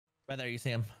Right there, you see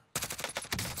him.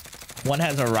 One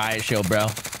has a riot shield, bro.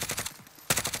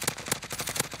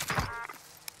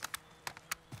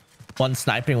 One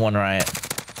sniping, one riot.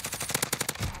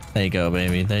 There you go,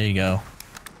 baby. There you go.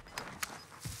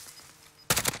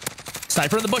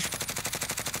 Sniper in the bush.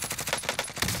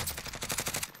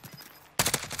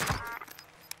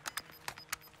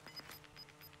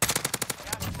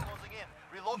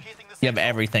 You have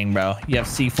everything, bro. You have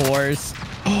C4s.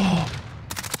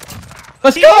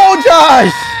 Let's go,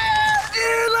 Josh!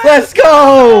 Let's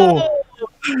go!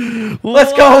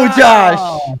 Let's go,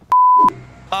 Josh!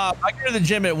 I go to the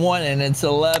gym at 1 and it's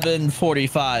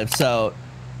 11:45, so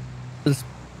this is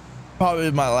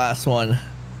probably my last one. All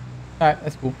right,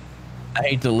 that's cool. I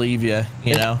hate to leave you,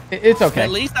 you know. It's okay. At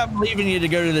least I'm leaving you to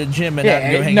go to the gym and not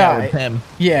go hang out with him.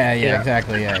 Yeah,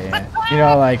 exactly. Yeah. You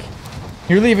know, like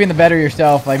you're leaving the better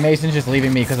yourself. Like Mason's just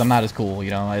leaving me because I'm not as cool.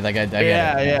 You know, I get it.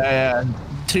 Yeah.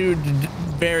 Two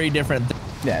very different things.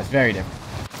 Yeah, it's very different.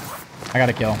 I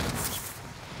gotta kill him.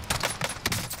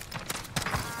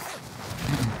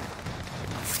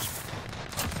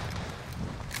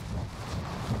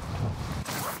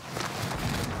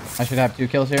 I should have 2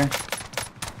 kills here.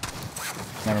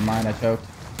 Never mind, I choked.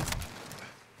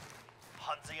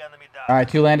 All right,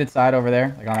 2 landed side over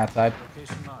there, like on that side.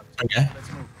 Okay.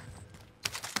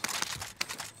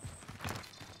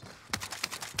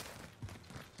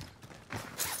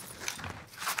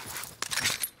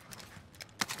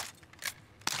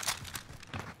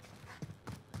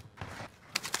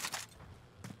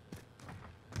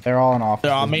 They're all in office.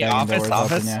 They're on me. Office.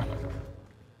 Open, yeah.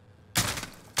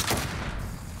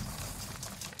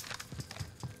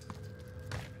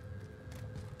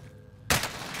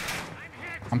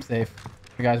 I'm safe.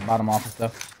 You guys bottom office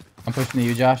though. I'm pushing to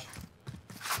you, Josh.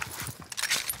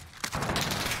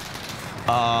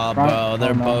 Bro,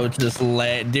 they're both just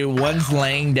dude, one's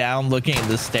laying down looking at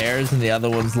the stairs and the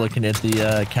other one's looking at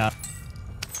the counter.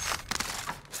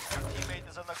 Your teammate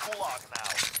is in the gulag now.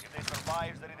 If they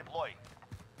survive, they redeploy.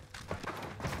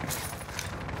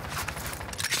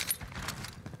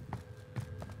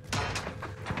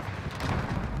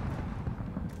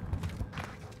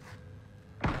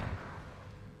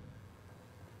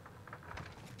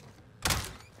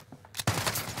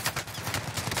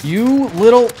 You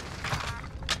little...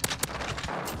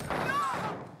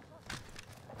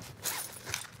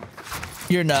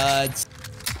 You're nuts.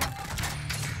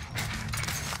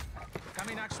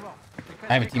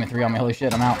 I have a team of 3 on me. Holy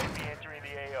shit, I'm out.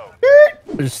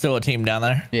 There's still a team down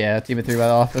there. Yeah, team of 3 by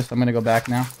the office. I'm gonna go back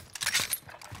now.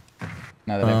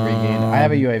 Now that I've regained. I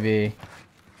have a UAV.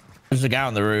 There's a guy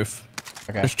on the roof.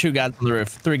 Okay. There's 2 guys on the roof.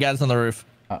 3 guys on the roof.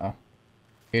 Uh-oh.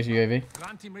 Here's your UAV.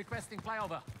 Ground team requesting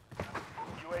flyover.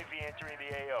 UAV entering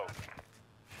the AO.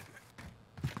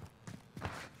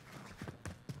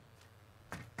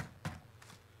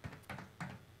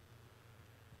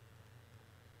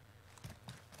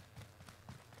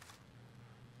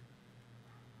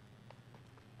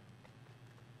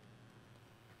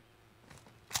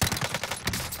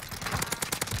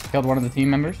 Killed one of the team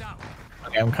members.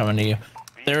 Okay, I'm coming to you.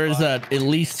 There's at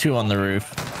least 2 on the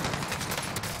roof.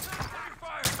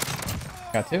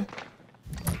 Got 2.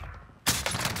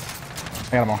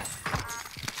 I got them all.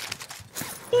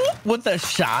 With the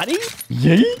shotty?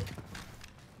 Yeet.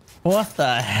 What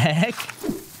the heck?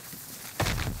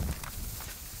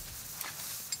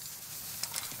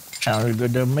 Sounded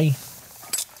good to me.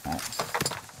 Right.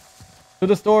 To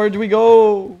the storage we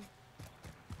go.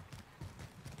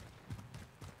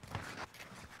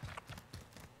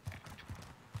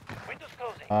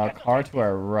 Car to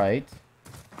our right.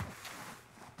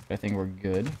 I think we're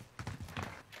good.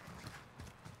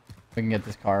 We can get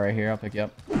this car right here. I'll pick you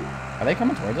up. Are they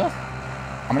coming towards us?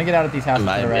 I'm gonna get out of these houses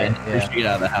to the right. Yeah. We should get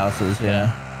out of the houses,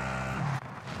 yeah.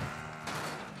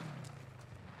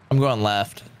 I'm going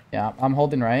left. Yeah, I'm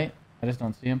holding right. I just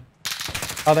don't see him.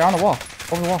 Oh, they're on the wall.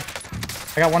 Over the wall.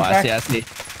 I got one crack. I see.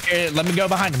 Here, let me go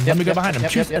behind him. Let me go behind him.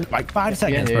 Just like 5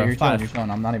 seconds, bro. You're chilling, you're chilling.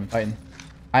 I'm not even fighting.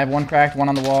 I have one cracked, one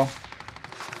on the wall.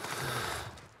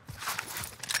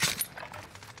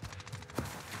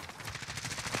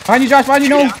 Behind you, Josh. Behind you.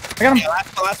 No. I got him. Yeah,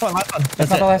 last one. That's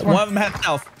not the last one. One of them had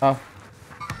self. Oh.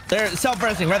 They're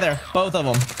self-resing right there. Both of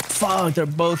them. Fuck, they're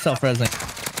both self-resing.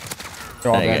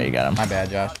 They're all there dead. You got him. My bad,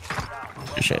 Josh.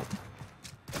 Good shit.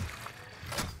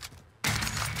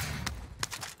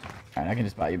 Alright, I can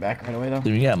just buy you back right away, though.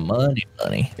 Dude, you got money.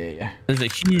 Yeah. There's a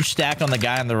huge stack on the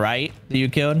guy on the right that you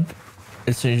killed.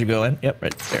 As soon as you go in. Yep,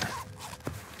 right there.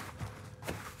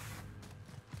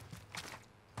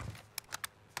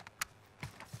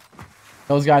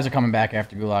 Those guys are coming back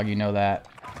after Gulag, you know that.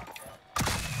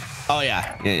 Oh,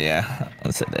 yeah. Yeah.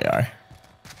 Let's say they are.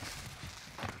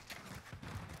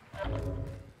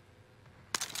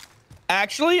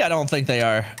 Actually, I don't think they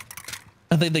are.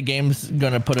 I think the game's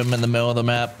gonna put them in the middle of the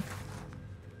map.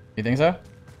 You think so?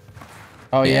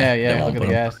 Oh yeah, Yeah, look at the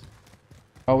gas.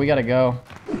 Oh, we gotta go.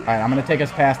 All right, I'm gonna take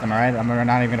us past them. All right, I'm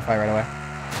not even gonna fight right away.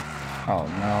 Oh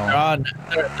no. They're on.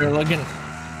 They're looking.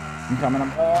 I'm coming.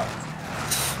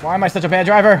 Why am I such a bad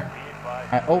driver?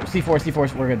 Right, oh,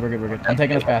 C4. We're good. I'm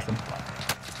taking us past him. All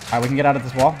right, we can get out of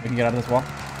this wall.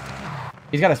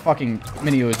 He's got his fucking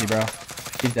mini Uzi, bro.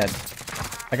 He's dead.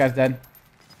 That guy's dead.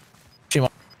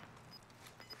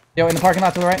 Yo, in the parking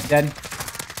lot to the right, dead.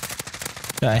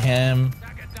 Got him.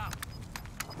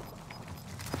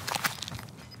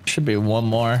 Should be one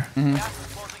more.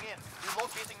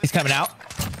 He's coming out.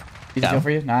 He's a kill for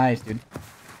you? Nice, dude.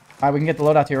 All right, we can get the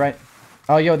loadout to your right.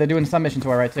 Oh, yo, they're doing some mission to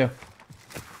our right, too.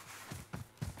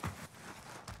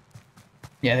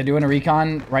 Yeah, they're doing a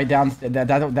recon right down.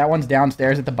 That one's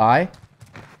downstairs at the buy.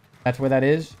 That's where that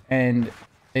is. And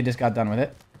they just got done with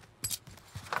it.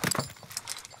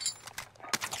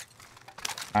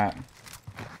 All right.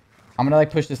 I'm going to, like,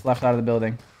 push this left side of the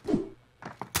building.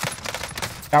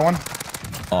 Got one?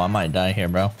 Oh, I might die here,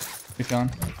 bro. Keep going.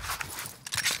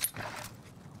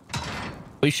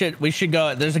 We should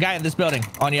go. There's a guy in this building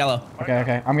on yellow.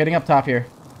 Okay. I'm getting up top here.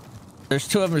 There's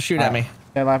two of them shooting at me.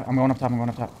 Stay alive. I'm going up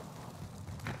top.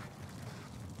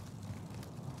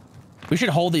 We should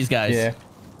hold these guys. Yeah.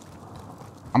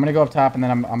 I'm gonna go up top and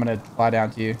then I'm gonna fly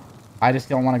down to you. I just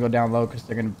don't want to go down low because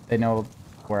they know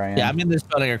where I am. Yeah, I'm in this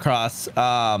building across.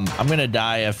 I'm gonna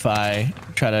die if I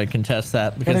try to contest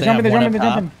that because they're jumping.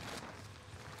 And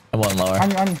one lower. On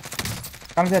you.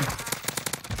 I'm dead.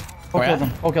 Full killed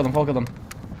him.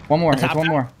 One more. There's one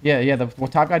more. Yeah. The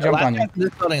top guy jumped on you.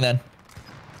 This building then.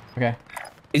 Okay.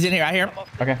 He's in here. I hear him.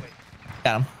 Okay.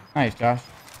 Got him. Nice, Josh.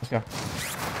 Let's go.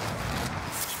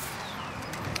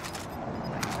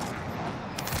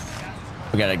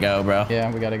 We gotta go, bro. Yeah,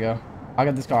 we gotta go. I'll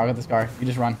get this car. You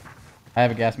just run. I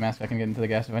have a gas mask. I can get into the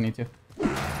gas if I need to.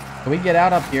 So we get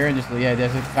out up here and just, yeah,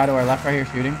 there's a guy to our left right here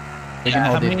shooting. We can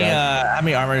hold these guys. How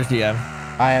many armors do you have?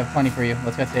 I have plenty for you.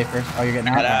 Let's get safe first. Oh, you're getting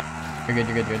out? You're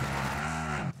good.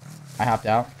 I hopped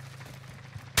out.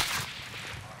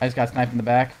 I just got sniped in the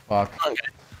back. Fuck. Okay.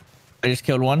 I just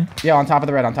killed one. Yeah, on top of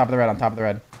the red. On top of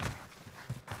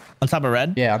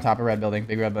red? Yeah, on top of red building.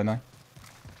 Big red building.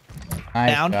 Nice,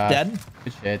 down, Josh. dead.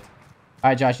 Good shit.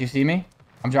 All right, Josh, you see me?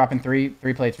 I'm dropping three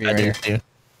plates for you right here.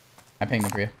 I pinged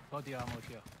them for you.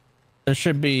 There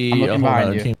should be. I'm looking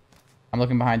behind you. Team. I'm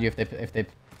looking behind you if they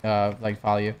like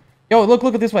follow you. Yo, look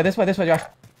at this way, Josh.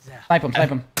 Snipe him.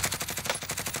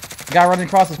 The guy running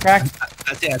across is cracked.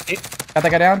 I see. Got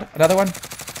that guy down. Another one.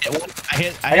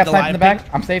 Yeah, I got sniped in the back.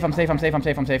 I'm safe.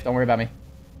 Don't worry about me.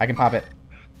 I can pop it.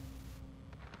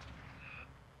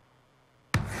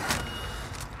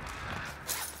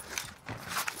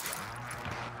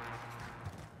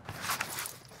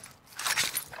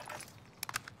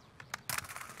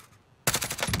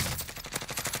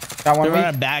 Got one. They're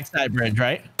on a backside bridge,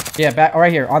 right? Yeah, back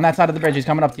right here on that side of the bridge. He's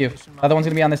coming up to you. The other one's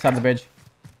gonna be on this side of the bridge.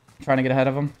 I'm trying to get ahead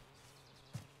of him.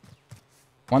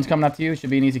 One's coming up to you.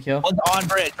 Should be an easy kill. One's on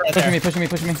bridge. Right pushing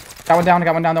me. Got one down.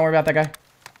 Don't worry about that guy.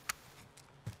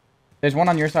 There's one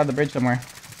on your side of the bridge somewhere.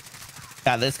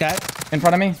 Got this guy in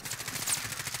front of me.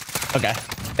 Okay.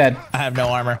 Dead. I have no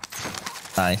armor.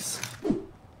 Nice.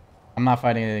 I'm not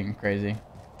fighting anything crazy.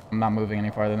 I'm not moving any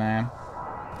farther than I am.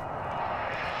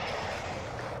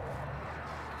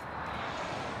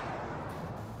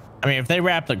 I mean, if they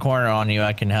wrap the corner on you,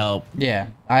 I can help. Yeah,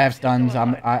 I have stuns. I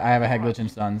have a head glitch and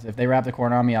stuns. If they wrap the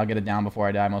corner on me, I'll get it down before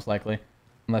I die, most likely.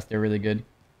 Unless they're really good.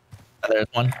 There's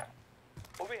one.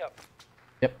 Moving up.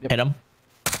 Yep. Hit him.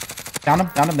 Down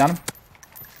him.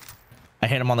 I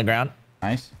hit him on the ground.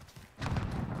 Nice.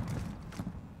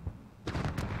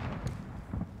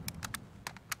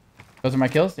 Those are my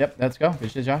kills. Yep, let's go.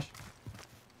 Good shit, Josh.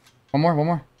 One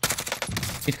more.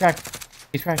 He's cracked.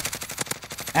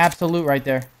 Absolute right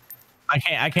there.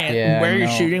 I can't. Yeah, where you're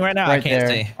shooting right now, right I can't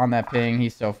there, see. On that ping,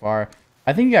 he's so far.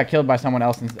 I think he got killed by someone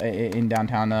else in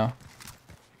downtown, though.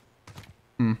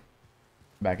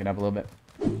 Back it up a little bit.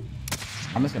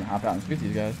 I'm just gonna hop out and shoot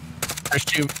these guys. There's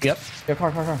two. Yep. Yo,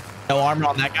 car. No armor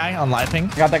on that guy on live ping.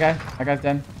 I got that guy. That guy's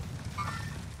dead.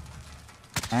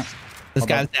 All right. This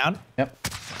guy's down. Yep.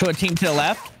 To a team to the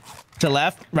left. To the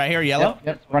left. Right here, yellow.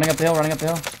 Yep. Running up the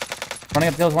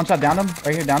hill. One shot down him.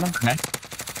 Right here, down him. Okay.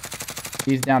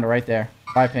 He's down to right there.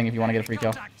 Live ping if you want to get a free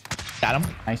kill. Got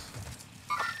him. Nice.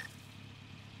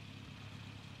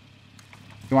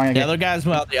 You want to The other guy's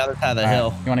well the other side of the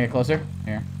hill. You want to get closer?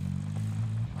 Here.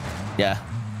 Yeah.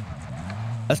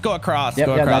 Let's go across. Yep,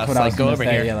 go yeah, across. that's what I was go gonna over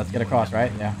say. here. Yeah, let's get across,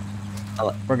 right? Yeah.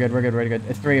 We're good. We're good. We're good.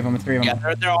 It's three of them. It's three of them.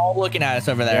 Yeah, they're all looking at us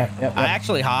over there. Yep. I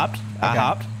actually hopped. I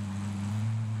hopped.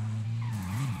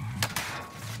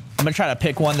 I'm gonna try to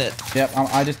pick one that. Yep.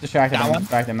 I just distracted him.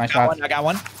 Distracted him. Nice shot. I got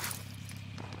one.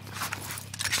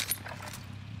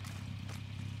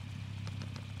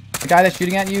 The guy that's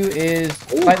shooting at you is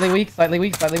slightly weak. Slightly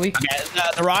weak. Slightly weak. Okay,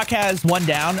 the rock has one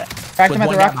down. Cracked him at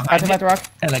the rock. Cracked him at the rock.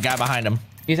 And the guy behind him.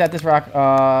 He's at this rock.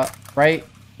 Right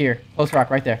here. Close rock.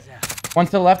 Right there. One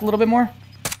to the left a little bit more.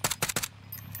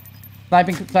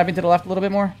 Sniping to the left a little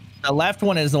bit more. The left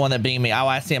one is the one that beat me. Oh,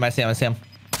 I see him. I see him.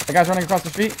 The guy's running across the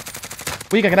street.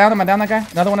 Weak. I got down him. I down that guy.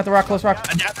 Another one at the rock. Close rock.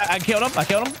 I killed him.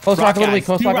 Close rock a little weak.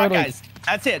 Close rock a little weak.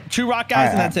 That's it. 2 rock guys,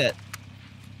 and that's it.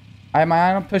 I have my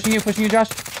eye on him. Pushing you, Josh.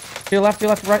 To your left,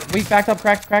 right. Weak, backed up,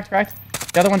 cracked.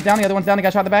 The other one's down. He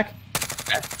got shot in the back.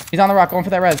 He's on the rock, going for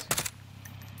that res.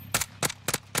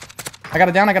 I got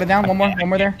it down. One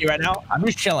more there. You right now? I'm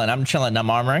just chilling. I'm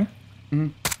armoring.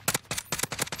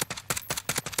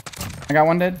 I got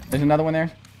one dead. There's another one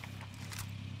there.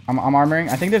 I'm armoring.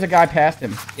 I think there's a guy past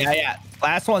him. Yeah.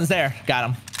 Last one's there.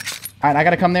 Got him. All right, I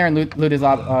gotta come there and loot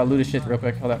his shit real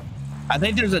quick. Hold up. I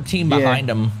think there's a team behind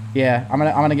him. Yeah, I'm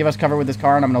gonna give us cover with this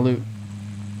car and I'm gonna loot.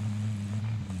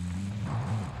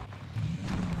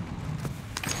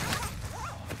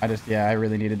 I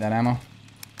really needed that ammo.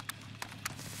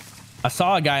 I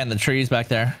saw a guy in the trees back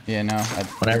there. Yeah, no.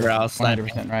 Whatever I was sniping.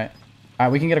 100% right. All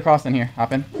right, we can get across in here.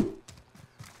 Hop in.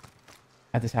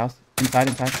 At this house. Inside.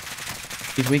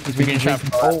 He's weak.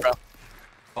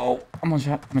 Oh, I'm one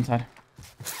shot. I'm inside.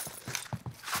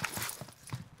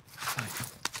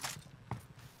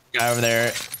 Guy over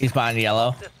there. He's behind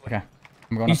yellow. Okay.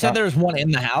 I'm going You said there was one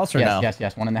in the house or no?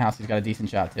 Yes. One in the house. He's got a decent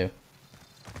shot too.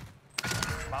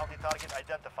 Bounty target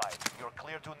identified. You're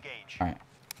clear to engage. All right.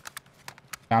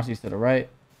 Bouncies to the right.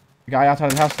 The guy outside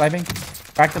of the house sniping.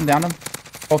 Cracked him, downed him.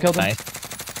 Full killed him. Nice.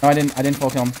 No, I didn't full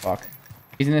kill him. Fuck.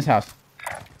 He's in this house.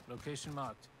 Location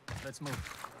marked. Let's move.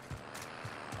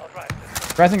 All right.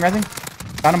 Resing.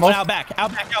 Found them both. Out back.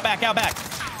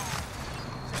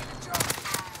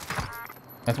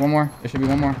 That's one more. There should be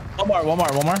one more. One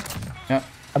more. Yep.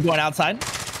 I'm going outside.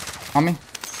 On me.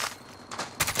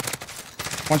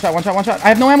 One shot. I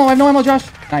have no ammo, Josh.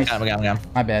 Nice. Got him.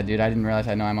 My bad, dude. I didn't realize I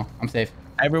had no ammo. I'm safe.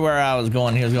 Everywhere I was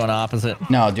going, he was going opposite.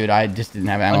 No, dude. I just didn't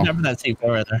have ammo. I'm jumping that C4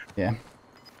 right there. Yeah.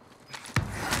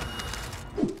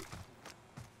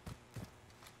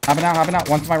 Hopping out.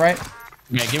 One to my right.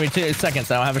 Okay, give me 2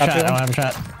 seconds. I don't have a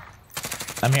shot.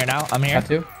 I'm here now. Got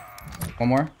 2. One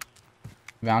more.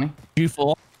 Bounty. 2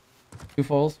 full. 2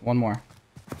 fulls. One more.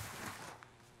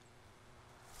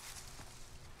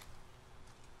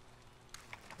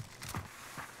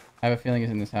 I have a feeling he's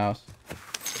in this house.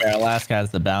 Yeah, last guy's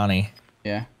the bounty.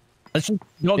 Yeah. Let's just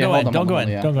don't go in. Don't go in.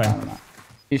 No.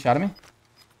 He shot at me.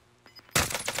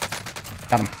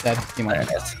 Got him. Dead. Team There up.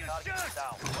 it is.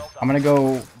 I'm gonna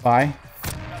go buy.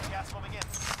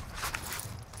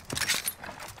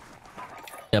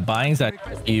 Yeah, buying's that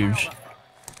huge.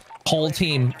 Whole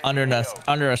team under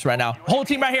us right now. Whole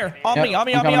team right here. On me. I'm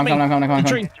coming.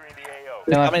 Tree.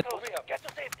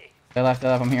 They left.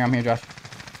 I'm here, Josh.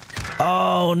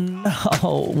 Oh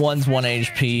no. One's 1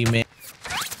 HP, man.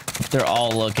 They're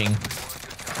all looking.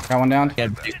 Got one down. Yeah,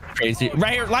 crazy.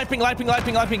 Right here. Liping. I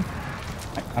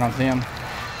don't see him.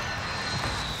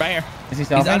 Right here. Is he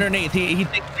stealthing? He's underneath. He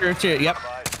thinks you're too. Yep.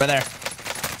 Right there.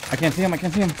 I can't see him.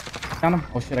 Found him.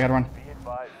 Oh shit, I gotta run.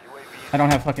 I don't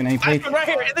have fucking any plates. Right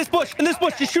here. In this bush.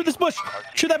 Just shoot this bush.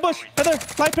 Shoot that bush. Right there.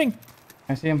 Liping.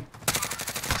 I see him.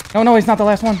 No, he's not the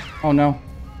last one. Oh no.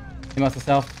 He must have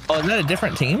selfed. Oh, is that a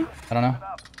different team? I don't know.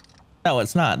 No,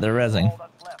 it's not. They're rezzing.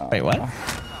 Wait, what?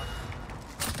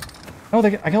 Oh,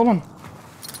 I killed one.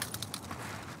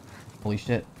 Holy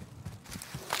shit.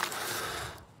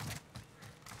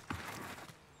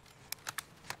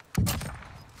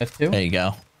 That's 2? There you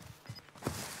go.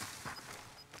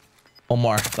 One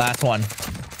more. Last one.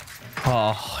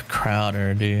 Oh,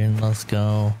 Crowder, dude. Let's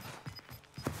go.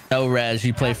 No res.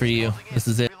 You play for you. This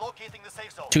is it.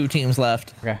 2 teams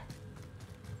left. Okay.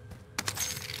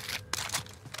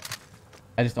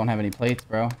 I just don't have any plates,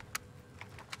 bro.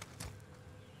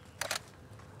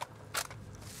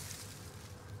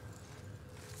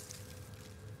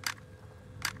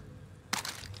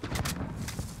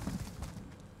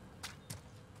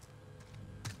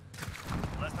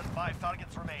 Less than 5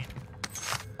 targets remain.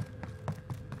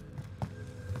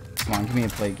 Come on, give me a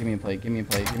plate.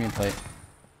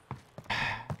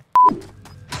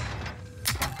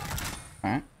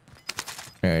 Alright.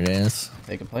 There it is.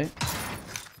 Take a plate.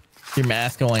 Your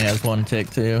mask only has 1 tick,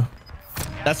 too.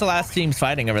 That's the last team's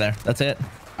fighting over there. That's it.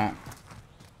 Alright.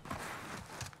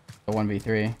 The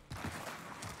 1v3.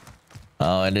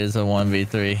 Oh, it is a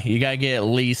 1v3. You gotta get at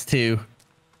least 2.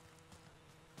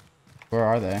 Where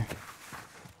are they?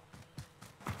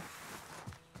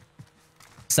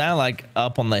 Sound like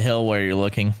up on the hill where you're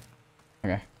looking.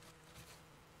 Okay.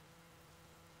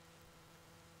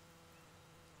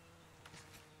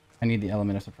 I need the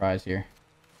element of surprise here.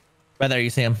 Right there, you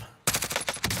see him.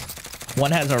 One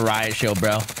has a riot shield,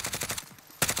 bro.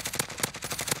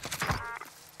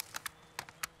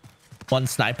 One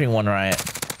sniping, one riot.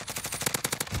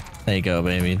 There you go,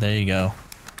 baby. There you go.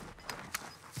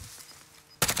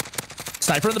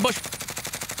 Sniper in the bush.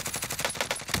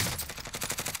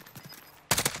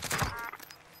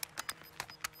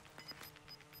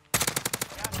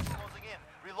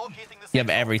 You have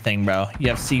everything, bro. You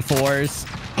have C4s.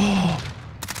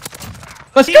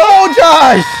 Let's go,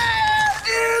 Josh!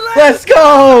 Let's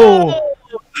go!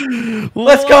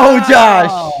 Let's go,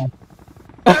 Josh!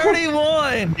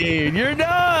 31, dude. You're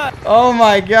done. Oh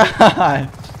my god.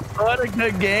 What a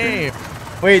good game.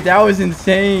 Wait, that was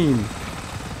insane.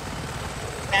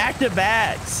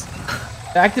 Back-to-backs.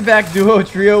 Back-to-back duo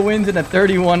trio wins and a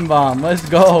 31 bomb. Let's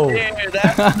go. Dude,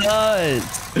 that's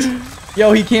nuts.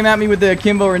 Yo, he came at me with the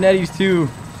Kimbo Renettis too.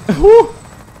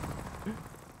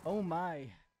 Oh my.